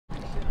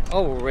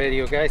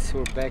Alrighty, guys,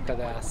 we're back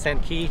at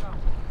Sand Key.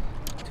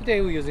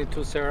 Today we're using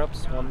two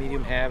syrups, one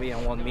medium heavy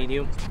and one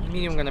medium.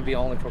 Medium gonna be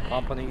only for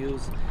Pompano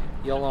use.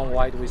 Yellow and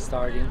white we're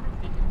starting,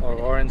 or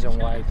orange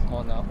and white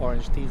on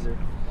orange teaser.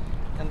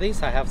 And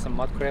this I have some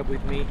mud crab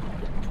with me,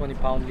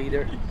 20-pound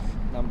leader,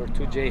 number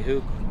 2 J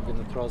hook. I'm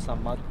gonna throw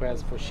some mud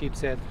crabs for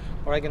sheep's head,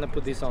 or I'm gonna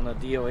put this on a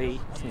DOA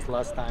since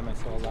last time I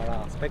saw a lot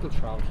of speckled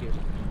trout here.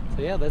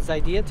 So yeah, that's the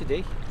idea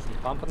today. Some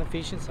Pompano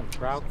fishing, some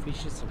trout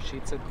fishing, some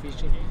sheep's head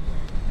fishing.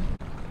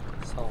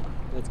 So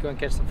let's go and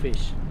catch some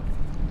fish.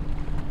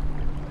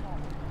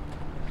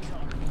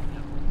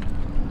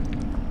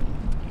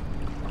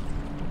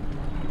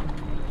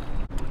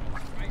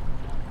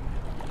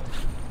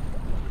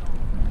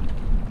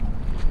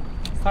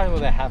 Starting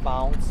with a ½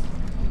 ounce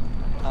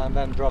and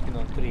then dropping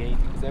on 3/8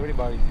 because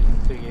everybody's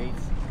using 3/8,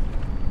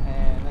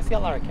 and I see a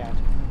lot of catch.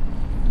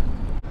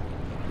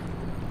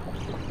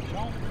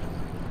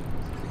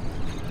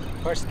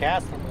 First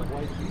cast on the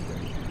white leader.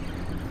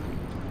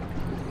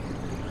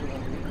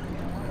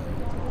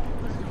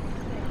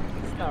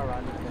 It's not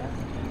running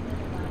fast.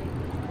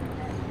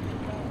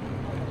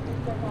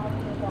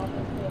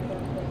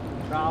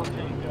 Trout,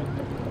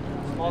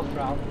 small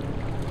trout.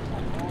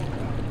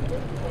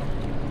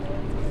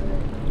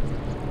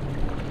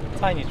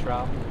 Tiny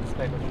trout,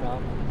 speckled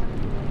trout.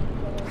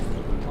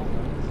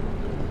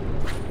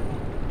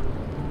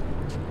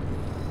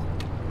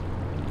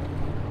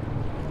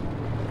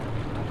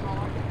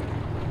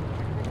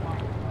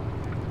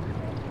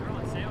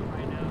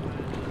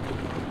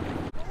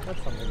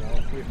 That's something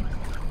else here.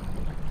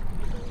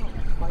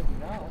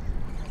 Fighting out.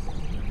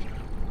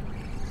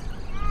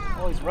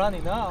 Oh, he's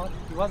running out.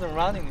 He wasn't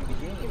running in the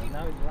beginning, but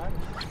now he's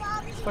running.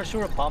 It's for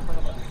sure a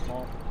Pompano, but it's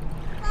small.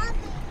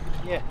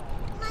 Yeah.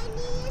 My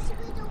knee is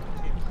little.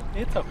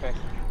 It's okay.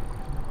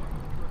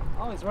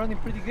 Oh, he's running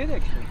pretty good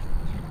actually.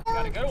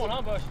 Got a good one,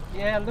 huh, Bush?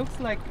 Yeah, looks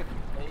like. There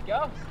you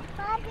go.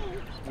 Bobby.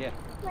 Yeah.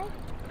 Like,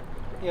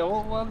 Yeah,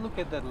 we'll look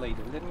at that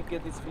later. Let me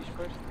get this fish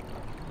first.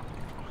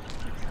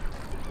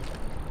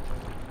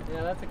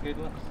 Yeah, that's a good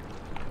one.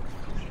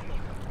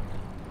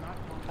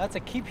 That's a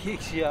keep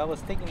issue. I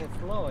was taking it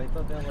slow. I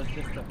thought that was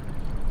just a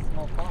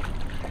small pop.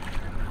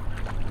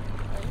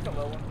 He's a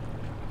little one.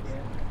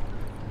 Yeah.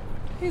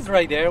 He's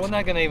right there. We're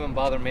not gonna even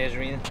bother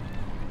measuring it.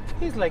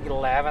 He's like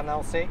 11,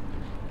 I'll say.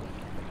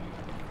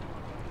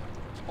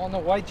 On the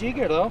white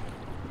jigger though.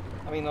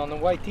 I mean on the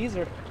white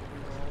teaser.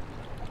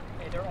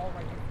 Hey, they're all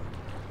right here.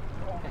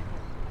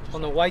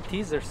 On the white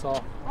teaser,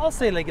 so I'll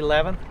say like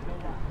 11.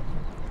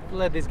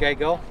 Let this guy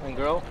go and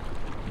grow.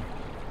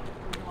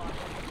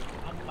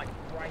 I'm like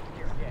right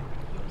here, yeah.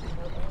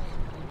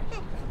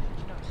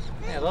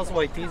 Yeah, those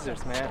white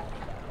teasers, man.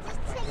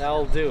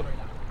 That'll do.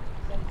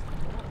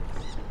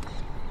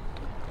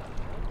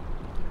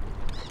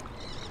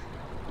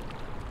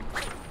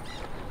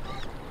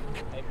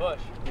 Hey,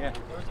 Bush. Yeah.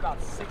 There was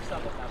about 6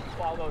 of them that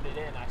followed it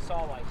in. I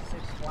saw like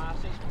 6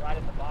 flashes right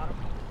at the bottom.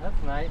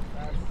 That's nice.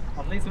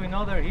 At least we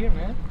know they're here,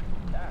 man.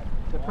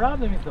 The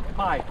problem is the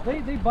pipe.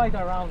 They bite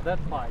around that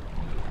pipe.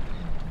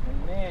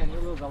 And man, you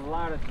lose a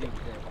lot of jigs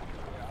there.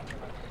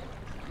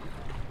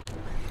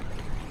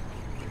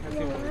 Let's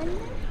see what we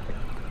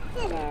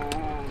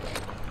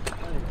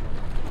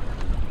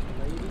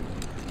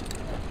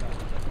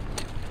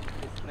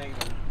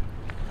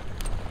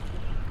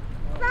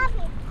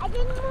Bobby, I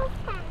didn't move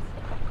fast.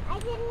 I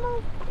didn't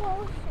move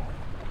closer.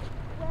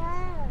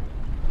 Wow.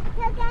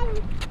 Look at me.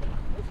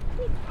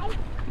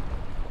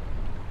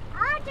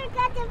 I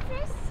got the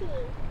fishy.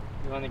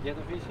 You want to get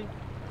the fishy?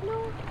 No,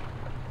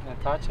 Can I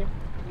touch him?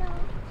 no.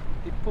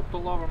 He pooped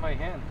all over my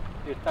hand.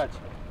 Here, touch.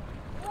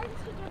 I want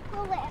you to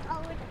pull it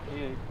over the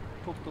Here, he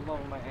pooped all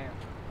over my hand.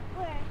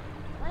 where?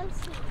 Let's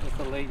see. That's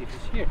the lady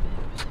fish. Here.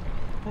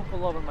 Poop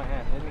all over my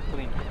hand. Let me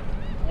clean it.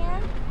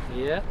 Yeah?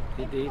 Yeah,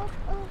 he did. Poke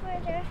over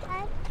their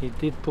head. He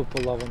did poop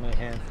all over my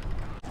hand.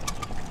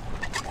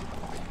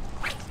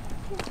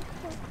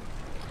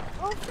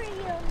 Over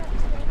you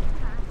next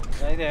time.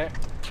 Right there.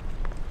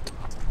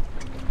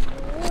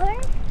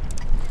 More.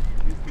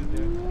 He's good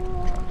there.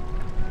 More.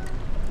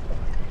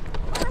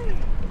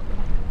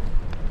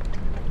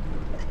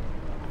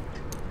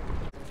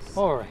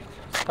 Alright,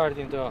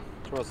 starting to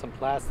throw some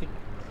plastic.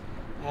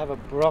 I have a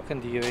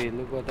broken DOA.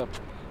 Look what the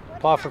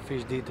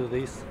pufferfish did to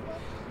this.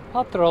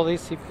 I'll throw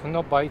this. If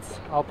no bites,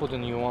 I'll put a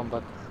new one,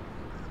 but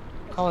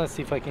I want to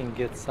see if I can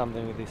get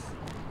something with this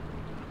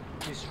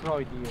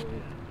destroyed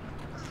DOA.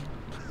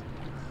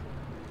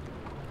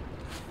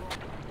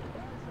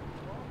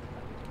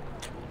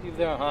 If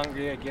they're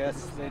hungry, I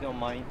guess they don't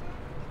mind.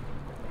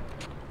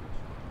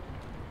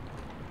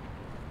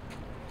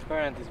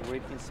 Current is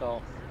whipping,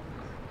 so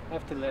I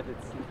have to let it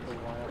sit for a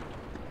while.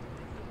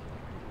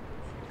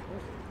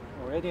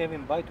 Already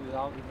having bite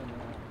without even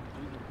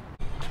jigging.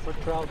 For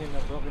trout in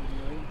a broken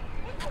DOA.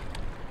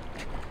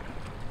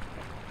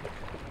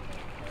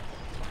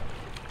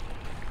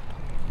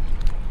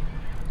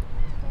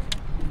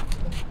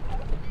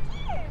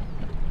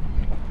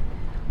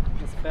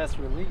 It's fast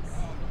release.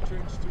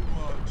 Drinks too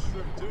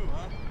shrimp too,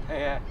 huh?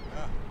 Yeah.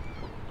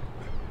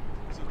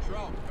 It's a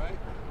trout, right?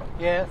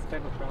 Yeah,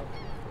 speckled trout.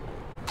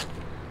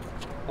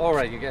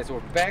 Alright, you guys,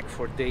 we're back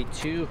for day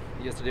 2.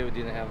 Yesterday we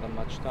didn't have that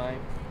much time.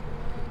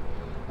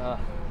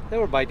 They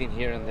were biting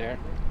here and there.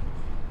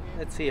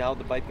 Let's see how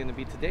the bite gonna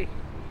be today.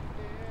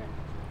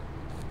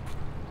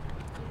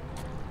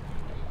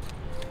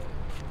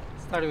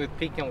 Starting with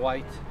pink and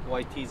white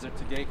teaser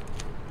today.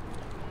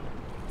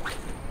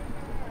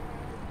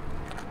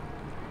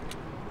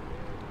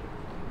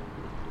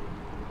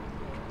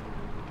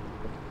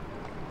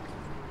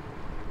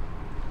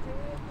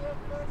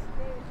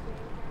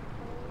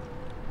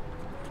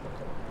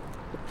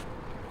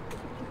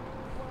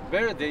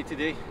 Better day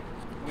today.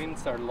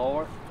 Winds are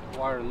lower.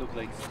 Water looks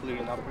like it's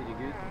clearing up pretty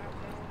good.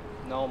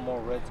 No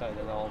more red tide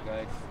at all,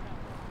 guys.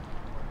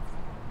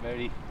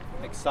 Very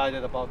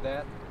excited about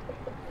that.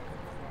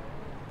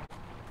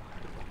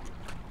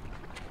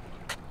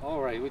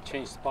 Alright, we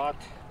changed spot.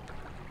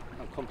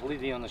 I'm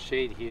completely on the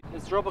shade here.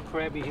 Let's drop a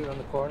crabby here on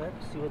the corner,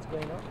 see what's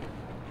going on.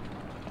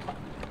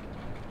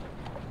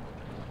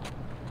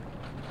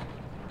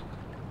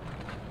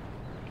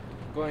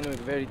 Going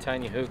with a very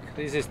tiny hook.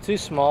 This is too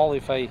small.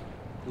 If I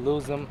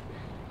lose them,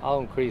 I'll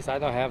increase. I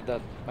don't have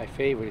that my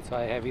favorite, so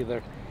I have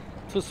either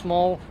too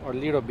small or a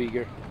little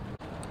bigger.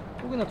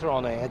 We're gonna throw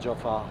on the edge of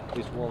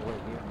this wall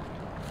right here.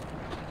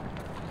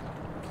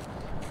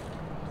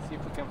 See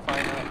if we can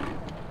find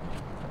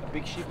a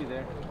big sheepy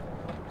there.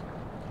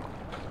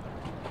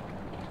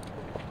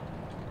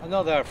 I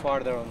know they are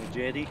farther on the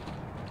jetty.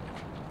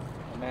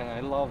 Oh, man,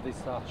 I love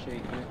this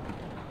shade here.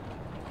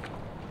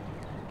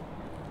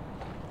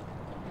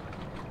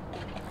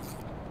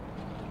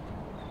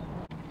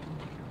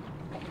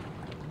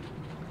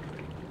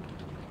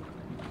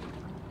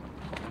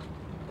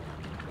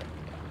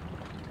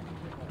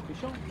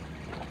 Fish on.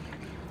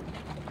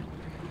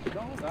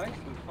 Go, guys,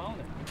 we found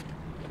it.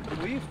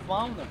 We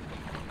found them.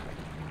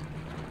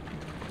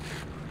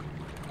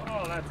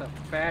 Oh, that's a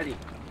fatty.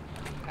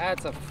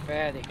 That's a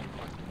fatty.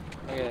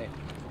 Look at it.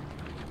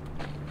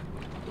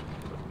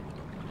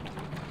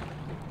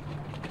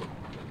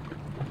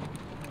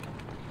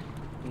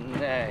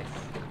 Nice.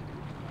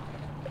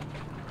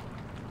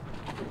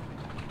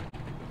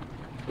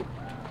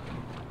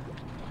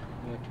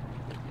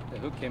 The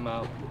hook came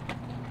out.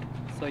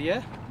 So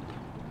yeah,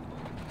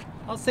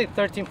 I'll say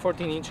 13-14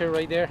 incher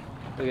right there.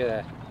 Look at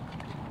that.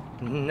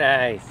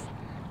 Nice.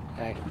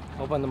 Hey,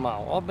 open the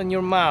mouth. Open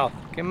your mouth.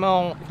 Come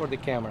on for the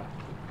camera.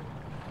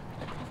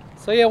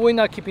 So yeah, we're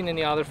not keeping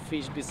any other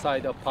fish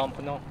beside the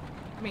Pompano.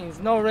 I mean, it's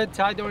no red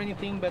tide or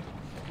anything, but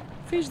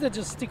fish that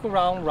just stick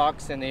around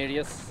rocks and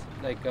areas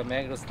like a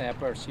mackerel,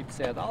 snapper, or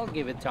sheepshead, I'll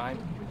give it time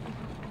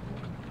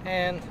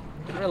and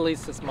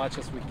release as much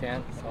as we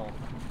can. So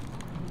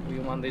we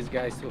want these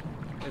guys to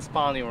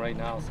spawning right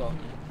now. So,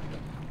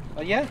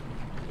 but yeah,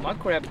 my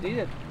crab did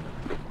it.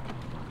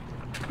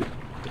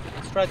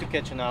 Let's try to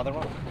catch another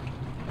one.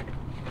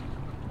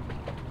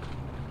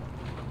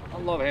 I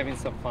love having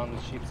some fun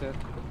with sheepshead.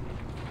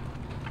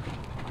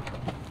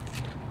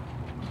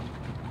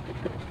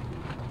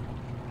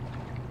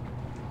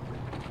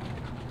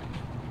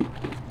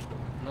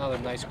 Another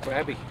nice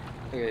crabby.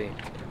 Look at him.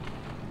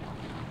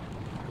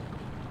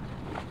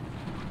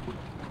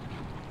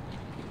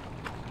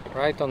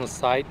 Right on the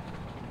side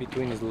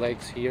between his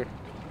legs here,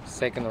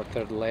 second or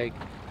third leg,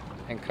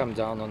 and come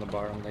down on the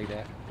bottom like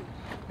that.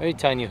 Very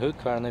tiny hook.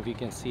 I don't know if you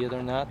can see it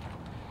or not,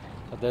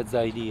 but that's the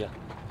idea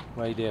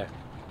right there.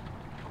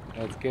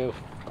 Let's go.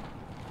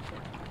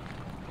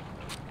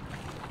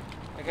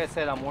 Like I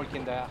said, I'm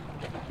working the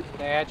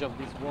edge of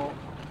this wall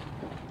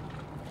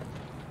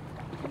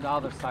on the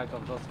other side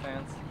of those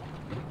fence.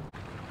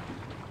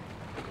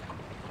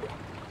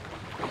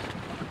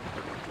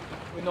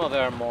 We know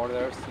there are more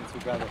there since we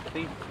got a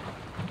thief.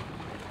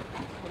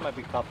 There might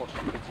be a couple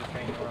sheep just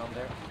hanging around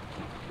there.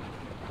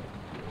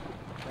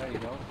 There you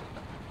go.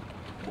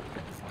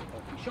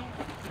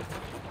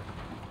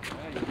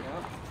 There you go.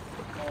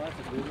 Oh, that's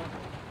a good one.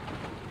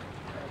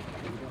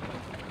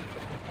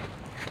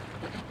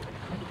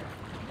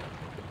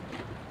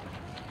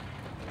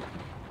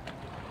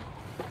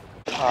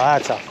 Oh,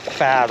 that's a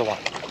fat one.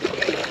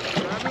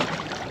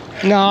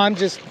 No, I'm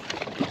just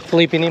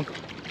flipping him.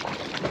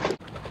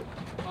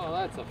 Oh,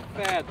 that's a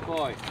fat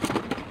boy.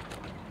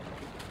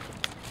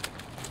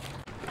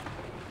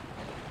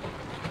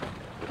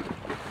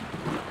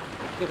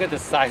 Look at the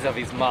size of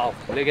his mouth.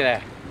 Look at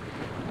that.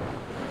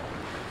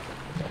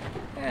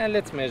 And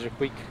let's measure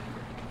quick.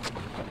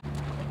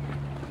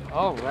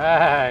 All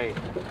right.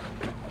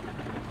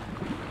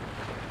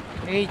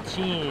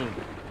 18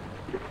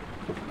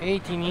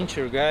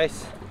 incher,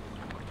 guys.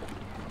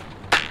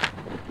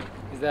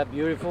 Is that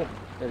beautiful?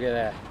 Look at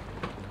that.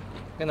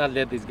 Gonna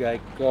let this guy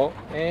go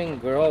and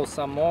grow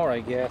some more, I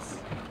guess.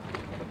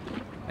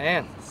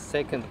 Man,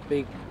 second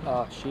big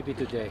sheepy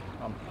today.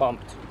 I'm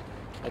pumped.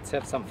 Let's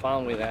have some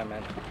fun with that,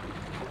 man.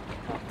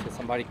 Until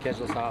somebody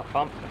catches our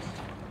pumpkins.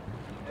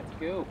 Let's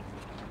go.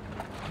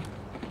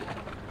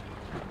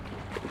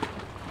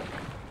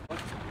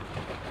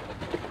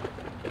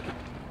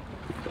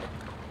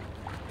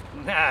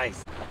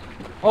 Nice.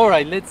 All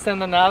right, let's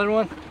send another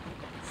one.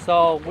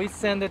 So we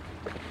send it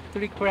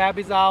 3 crab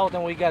is out,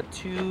 and we got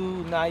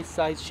 2 nice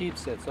size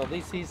sheepshead. So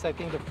this is, I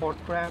think, the 4th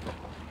crab.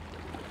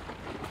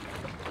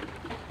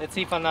 Let's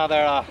see if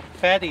another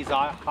fatty is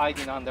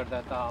hiding under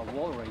that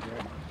wall right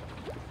there.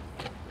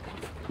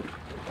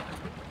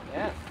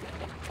 Yes,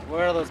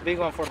 where are those big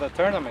ones for the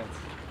tournaments?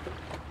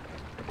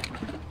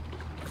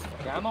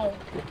 Come on.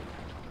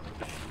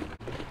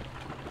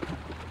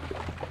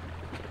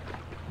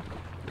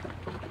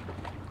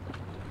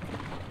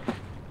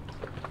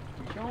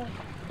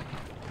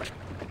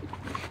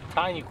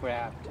 Tiny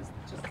crab,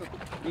 just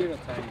a little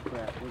tiny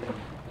crab.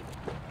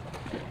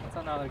 That's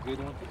another good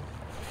one.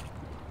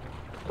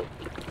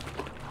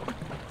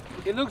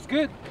 It looks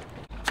good.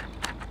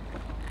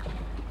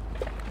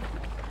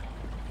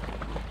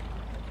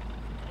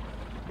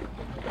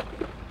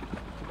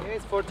 Yeah,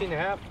 it's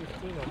 14.5,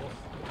 15 almost.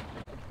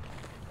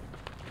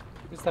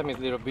 This time it's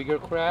a little bigger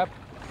crab,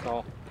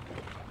 so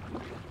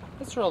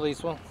let's throw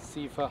this one,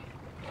 see if a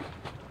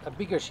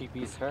bigger sheep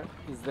is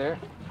there.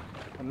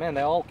 And man,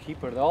 they're all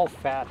keeper, they're all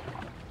fat.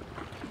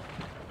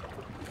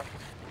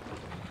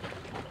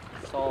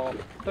 So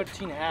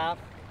 13.5,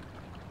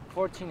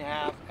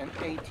 14.5, and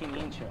 18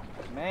 incher.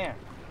 Man.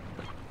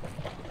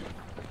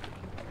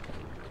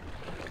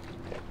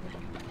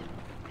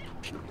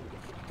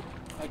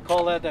 I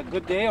call that a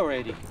good day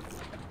already.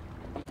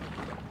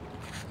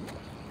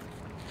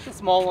 A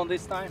small one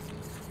this time.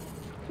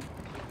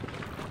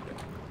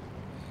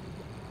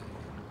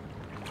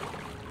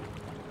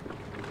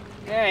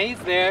 Yeah, he's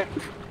there.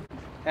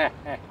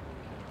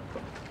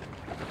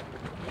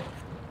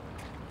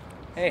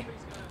 Hey,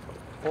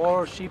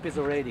 4 sheep is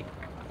already.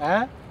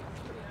 Huh?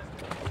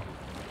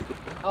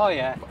 Oh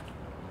yeah.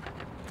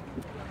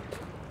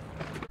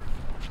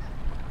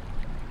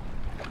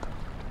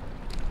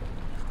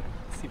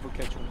 Let's see if we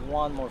catch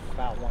one more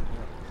fat one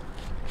here.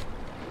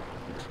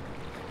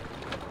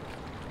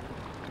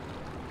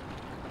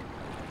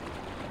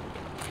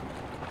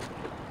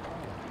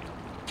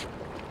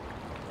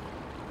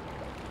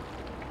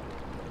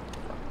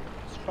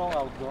 Strong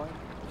outgoing.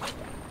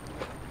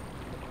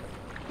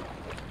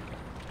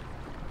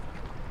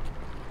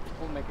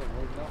 We'll make it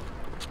work now.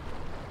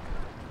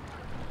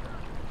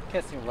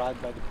 Casting right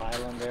by the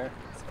pylon there,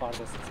 as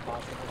farthest as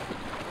possible.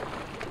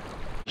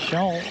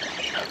 Show.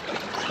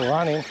 It's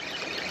running.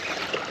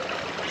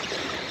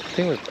 I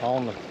think we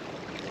found them.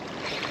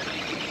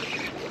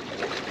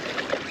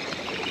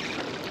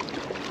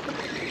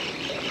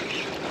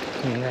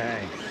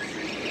 Nice.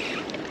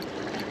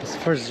 It's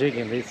first jig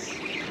in this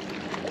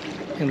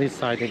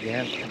side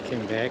again. I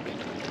came back.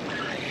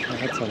 Oh,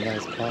 that's a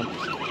nice pump.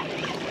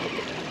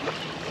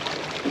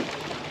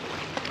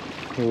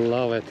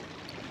 Love it.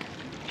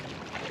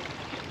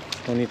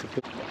 I need to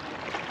put.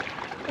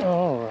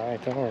 All right,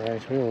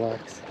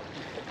 relax.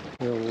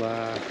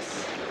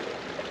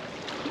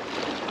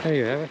 There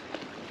you have it.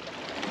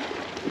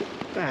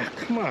 Ah,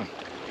 come on.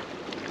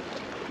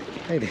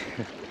 Right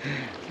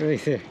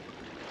there.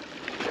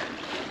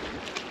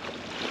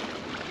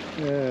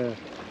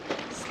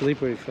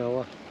 Slippery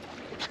fella.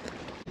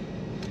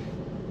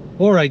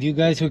 All right, you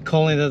guys, we're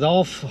calling it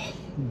off.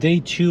 Day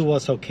 2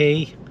 was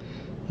okay.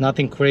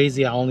 Nothing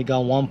crazy. I only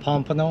got 1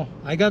 pompano.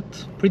 I got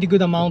pretty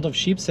good amount of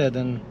sheepshead,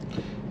 and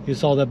you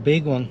saw the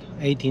big one,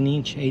 18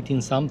 inch,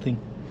 18 something.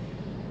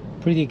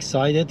 Pretty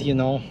excited, you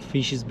know.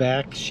 Fish is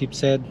back,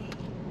 sheepshead,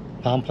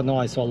 pompano.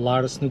 I saw a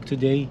lot of snook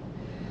today.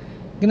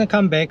 Gonna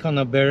come back on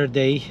a better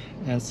day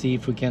and see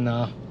if we can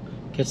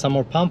get some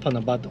more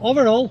pompano. But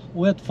overall,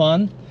 we had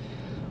fun.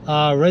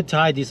 Red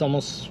tide is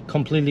almost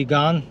completely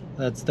gone.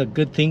 That's the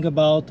good thing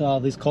about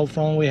this cold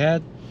front we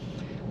had.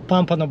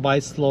 Pompano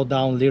bites slowed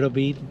down a little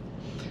bit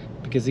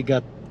because it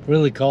got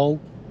really cold,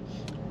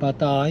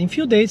 but in a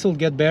few days it'll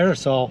get better.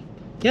 So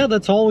yeah,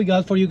 that's all we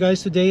got for you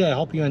guys today. I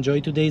hope you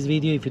enjoyed today's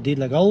video. If you did,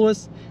 like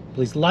always,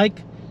 please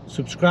like,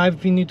 subscribe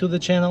if you're new to the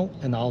channel,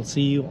 and I'll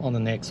see you on the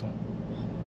next one.